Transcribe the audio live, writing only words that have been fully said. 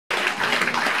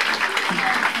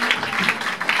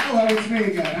it's me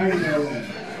again. How you doing?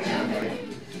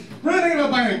 Really thinking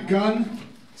about buying a gun?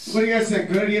 What do you guys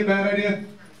think? Good idea, bad idea?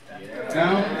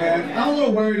 No? And I'm a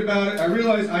little worried about it. I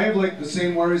realize I have like the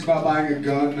same worries about buying a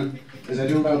gun as I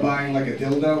do about buying like a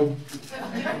dildo.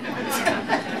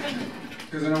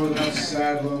 Because I know with enough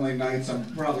sad, lonely nights, I'm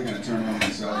probably going to turn on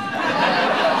myself.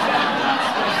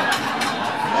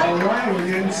 Alright, we're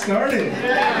getting started.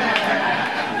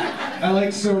 I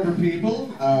like sober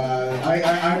people.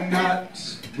 I'm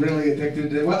not really addicted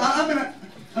to, well,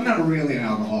 I'm not really an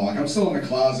alcoholic. I'm still in the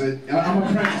closet. I'm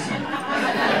apprenticing.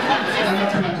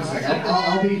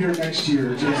 I'll be here next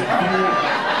year, just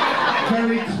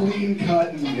very clean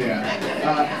cut and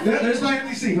yeah. There's my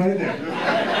empty seat right there.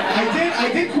 I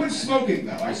did quit smoking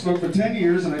though. I smoked for 10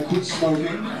 years and I quit smoking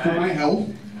for my health.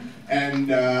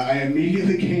 And I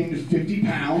immediately gained 50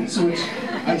 pounds, which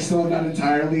I still have not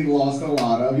entirely lost a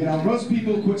lot of. You know, most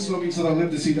people quit smoking so they'll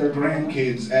live to see their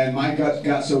grandkids, and my gut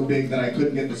got so big that I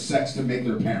couldn't get the sex to make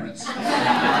their parents.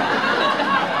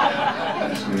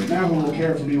 That's great. Now who will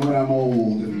care for me when I'm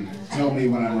old and tell me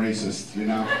when I'm racist, you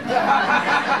know?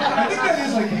 I think that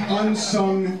is like the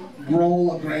unsung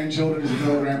role of grandchildren is to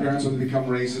tell grandparents when they become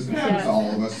racist. It happens to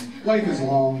all of us. Life is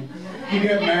long. You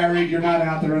get married, you're not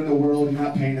out there in the world, you're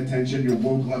not paying attention, your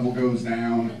woke level goes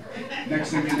down. Next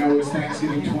thing you know, it's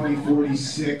Thanksgiving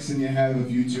 2046 and you have a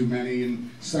few too many and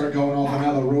start going off on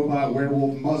how the robot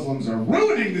werewolf Muslims are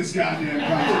ruining this goddamn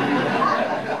country.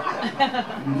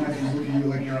 And your nephews look at you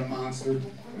like you're a monster.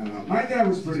 My dad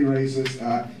was pretty racist.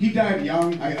 He died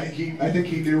young. I think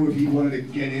he knew if he wanted to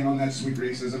get in on that sweet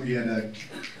racism, he had to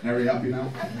hurry up, you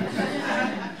know?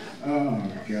 Oh,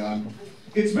 God.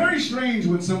 It's very strange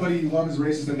when somebody you love is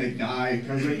racist and they die,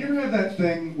 because like, you ever have that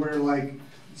thing where like,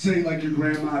 say like your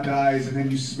grandma dies and then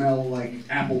you smell like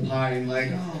apple pie and like,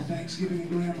 oh, Thanksgiving at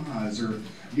grandma's, or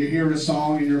you hear a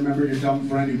song and you remember your dumb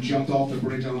friend who jumped off the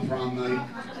bridge on prom night.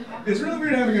 It's really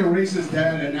weird having a racist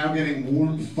dad and now getting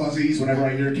warm fuzzies whenever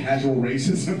I hear casual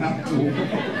racism out the window.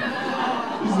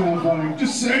 It's not funny.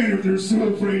 Just saying, if they're so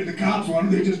afraid of the cops, why don't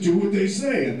they just do what they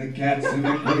say? And the cat's in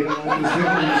the cradle on the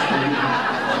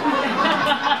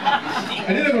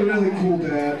I did have a really cool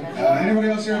dad. Anybody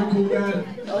else here have a cool dad?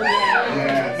 Oh yeah.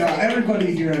 Yeah. No,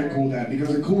 everybody here had a cool dad because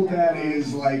a cool dad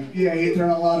is like, yeah, they're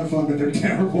a lot of fun, but they're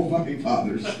terrible fucking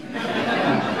fathers.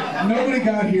 Nobody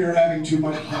got here having too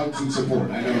much hugs and support.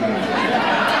 I know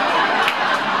that.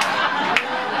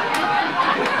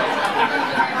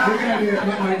 Good idea.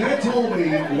 My dad told me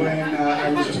when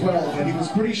I was 12 that he was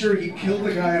pretty sure he killed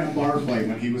a guy in a bar fight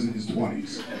when he was in his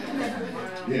 20s.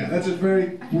 Yeah, that's a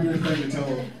very weird thing to tell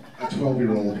a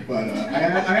 12-year-old, but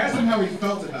I asked him how he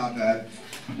felt about that,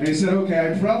 and he said,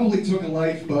 okay, I probably took a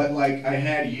life, but like, I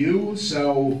had you,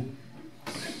 so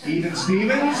even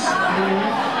Stevens?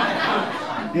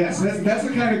 Yes, that's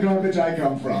the kind of garbage I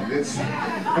come from. It's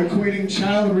equating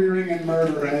child rearing and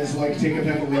murder as like, take a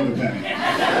penny, leave a penny.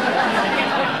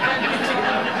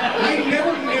 I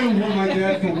never knew what my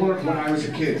dad could work when I was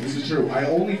a kid. This is true. I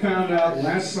only found out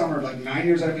last summer, like 9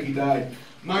 years after he died.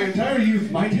 My entire youth,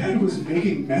 my dad was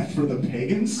making meth for the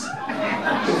Pagans.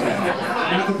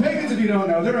 Now, the Pagans, if you don't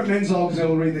know, they're a men's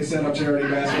auxiliary. They set up charity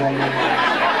basketball games.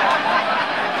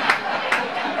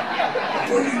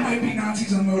 Or they might be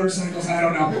Nazis on motorcycles, I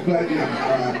don't know. But, you know,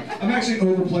 I'm actually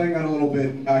overplaying that a little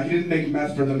bit. He didn't make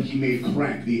meth for them, he made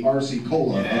crank, the RC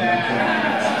Cola of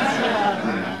that.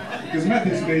 Because meth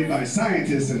is made by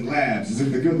scientists in labs, as if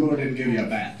the good Lord didn't give you a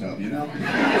bathtub, you know?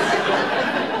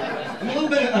 I'm a little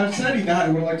bit upset he died.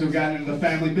 I would like to have gotten into the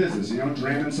family business, you know,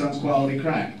 Draham and Sons quality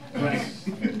crack.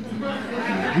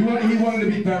 He wanted to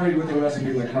be buried with the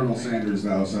recipe like Colonel Sanders,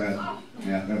 though, so that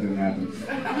didn't happen.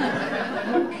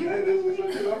 Okay, this is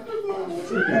uncomfortable.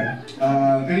 It's okay.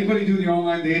 Anybody do the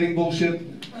online dating bullshit?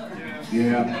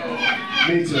 Yeah.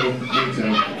 Me too.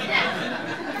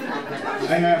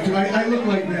 I have to. I look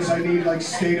like this. I need like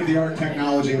state-of-the-art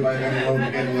technology if I have any hope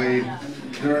of getting laid.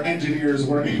 There are engineers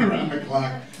working around the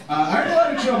clock. I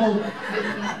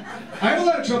have a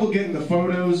lot of trouble getting the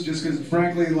photos just because,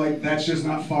 frankly, like, that's just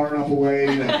not far enough away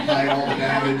to hide all the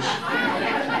damage.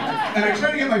 And I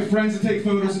try to get my friends to take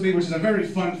photos of me, which is a very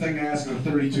fun thing to ask a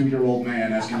 32-year-old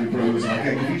man asking me bros, like,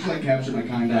 hey, can you just, like, capture my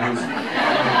kind eyes?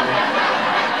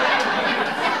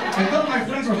 I thought my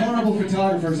friends were horrible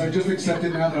photographers. I just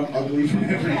accepted now that I'm ugly from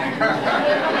every angle.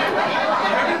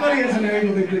 Everybody has an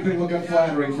angle they think they look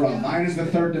unflattering from. Mine is the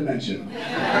third dimension.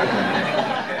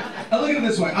 I look at it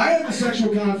this way. I have the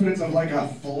sexual confidence of like a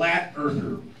flat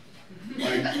earther.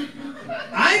 Like,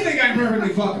 I think I'm perfectly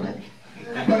fuckable.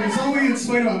 But it's only in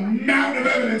spite of a mountain of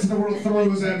evidence the world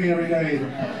throws at me every day.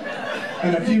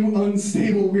 And a few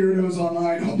unstable weirdos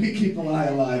online help me keep the lie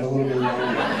alive a little bit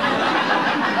longer.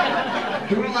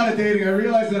 doing a lot of dating, I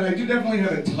realized that I do definitely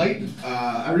have a type.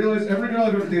 I realized every girl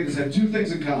I've ever dated has had two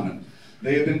things in common.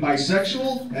 They have been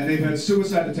bisexual, and they've had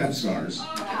suicide attempt scars.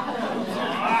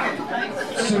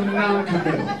 So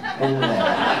non-committal overall.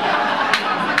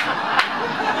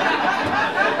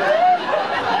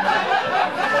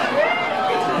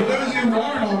 For those of you who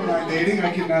aren't online dating,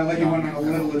 I can let you in on a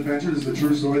little adventure. This is a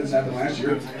true story. This happened last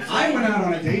year. I went out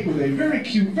on a date with a very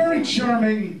cute, very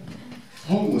charming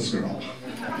homeless girl.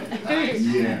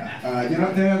 Yeah. You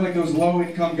know, they have like those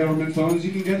low-income government phones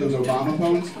you can get, those Obama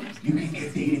phones. You can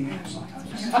get dating apps on those.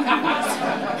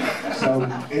 So,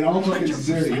 in all fucking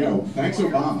sincerity, yo, thanks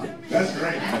Obama. That's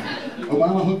great.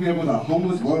 Obama hooked me up with a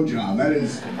homeless blowjob. That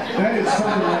is something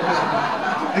like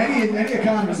that. Any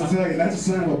economist will tell you that's a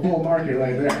sign of a bull market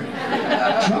right there.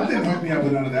 Trump didn't hook me up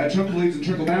with none of that. Trump believes in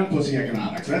trickle-down pussy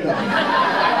economics. That doesn't.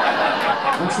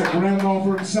 Wants to grab it all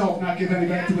for himself, not give any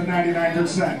back to the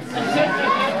 99%.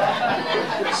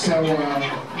 So,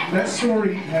 that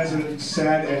story has a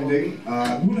sad ending.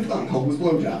 Who would have thought? Homeless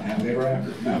blowjob, happily ever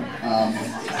after. No.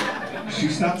 She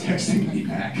stopped texting me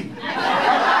back.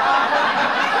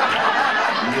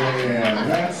 Yeah,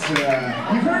 that's,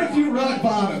 you've heard a few rock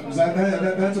bottoms.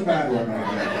 That's a bad one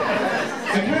right there.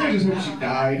 I kind of just hope she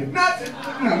died. Not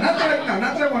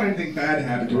that I want anything bad to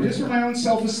happen to her, just for my own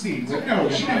self-esteem. It's like, no,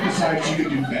 she didn't decide she could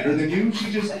do better than you.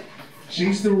 She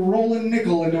used to roll a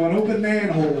nickel into an open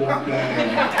manhole one day.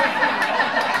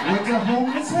 Went to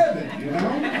homeless heaven, you know?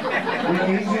 Where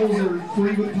angels are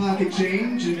free with pocket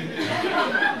change and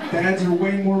dads are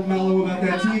way more mellow about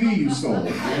that TV you stole,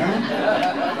 you know?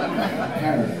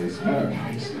 Paradise,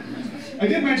 paradise. I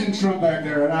did mention Trump back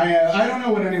there, and I don't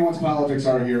know what anyone's politics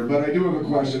are here, but I do have a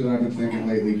question that I've been thinking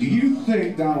lately. Do you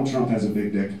think Donald Trump has a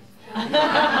big dick? I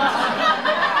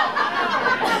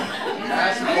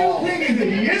don't think that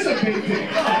he is a big dick.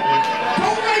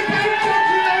 Don't make big dicks you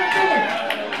know what I'm doing.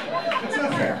 That's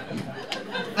not fair.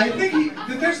 I think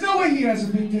there's no way he has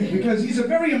a big dick, because he's a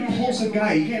very impulsive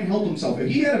guy. He can't help himself.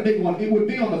 If he had a big one, it would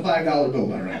be on the $5 bill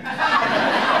by right.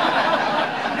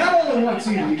 Not all at once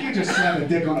either. You can't just slap a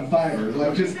dick on a $5.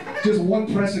 Like just one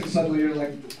pressing, suddenly you're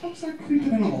like, what's that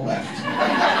creeping in on the left?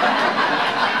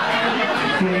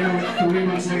 Before you know it, 3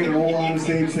 months later, old on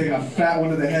stage taking a fat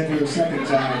one to the head for the second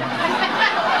time.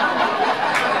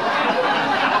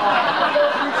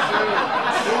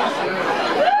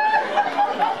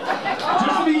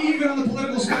 Just to be even on the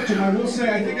political spectrum, I will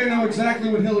say I think I know exactly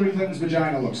what Hillary Clinton's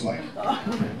vagina looks like.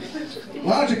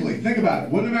 Logically, think about it.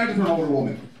 Wouldn't imagine for an older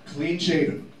woman. Clean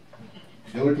shaven.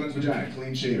 Hillary Clinton's vagina,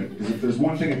 clean shaven. Because if there's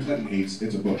one thing a Clinton hates,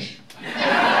 it's a bush. Oh,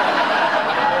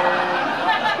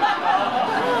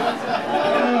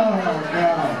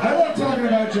 God. I love talking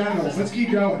about genitals. Let's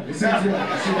keep going. This seems good.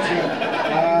 This seems good.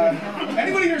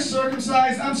 Anybody here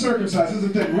circumcised? I'm circumcised. This is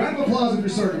a thing. Round of applause if you're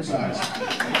circumcised.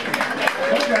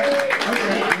 Okay.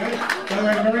 Okay. By the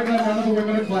way, I'm very glad none of the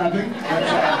women are clapping.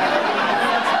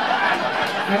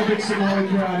 Not a big Somali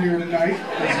crowd here tonight.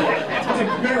 It's a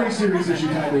very serious issue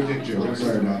tied to a dick joke. I'm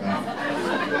sorry about that.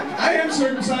 I am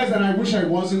circumcised, and I wish I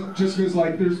wasn't, just because,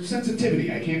 like, there's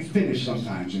sensitivity. I can't finish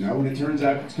sometimes, you know, and it turns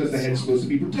out it's because the head's supposed to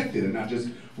be protected and not just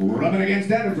rubbing against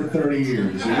Devin for 30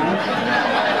 years, you know?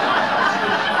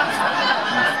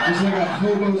 Just like a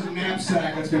hobo's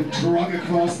knapsack that's been drug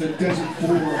across the desert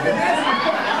floor.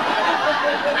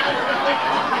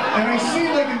 And I see,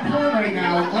 like, in porn right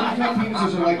now, uncut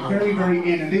penises are, like, very, very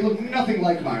in, and they look nothing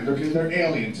like mine. They're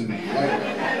alien to me. Like,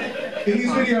 in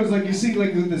these videos, like, you see,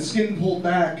 like, the skin pulled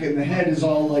back, and the head is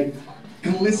all, like,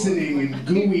 glistening and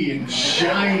gooey and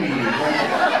shiny.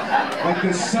 Like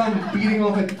the sun beating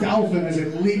off a dolphin as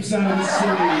it leaps out of the sea.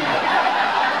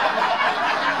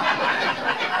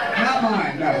 Not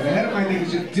mine, no. The head of my thing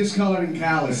is just discolored and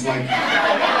callous, like...